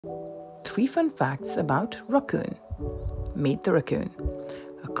3 fun facts about Raccoon. Meet the Raccoon,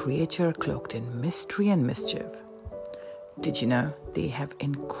 a creature cloaked in mystery and mischief. Did you know they have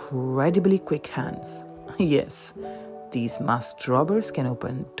incredibly quick hands? Yes, these masked robbers can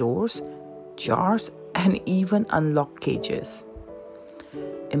open doors, jars, and even unlock cages.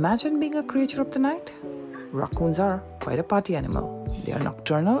 Imagine being a creature of the night. Raccoons are quite a party animal. They are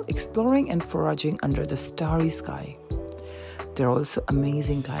nocturnal, exploring and foraging under the starry sky. They're also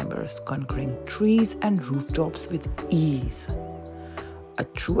amazing climbers, conquering trees and rooftops with ease. A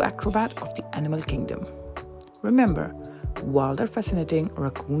true acrobat of the animal kingdom. Remember, while they're fascinating,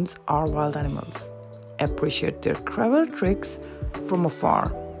 raccoons are wild animals. Appreciate their clever tricks from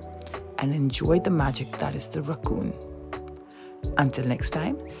afar and enjoy the magic that is the raccoon. Until next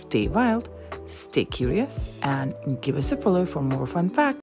time, stay wild, stay curious, and give us a follow for more fun facts.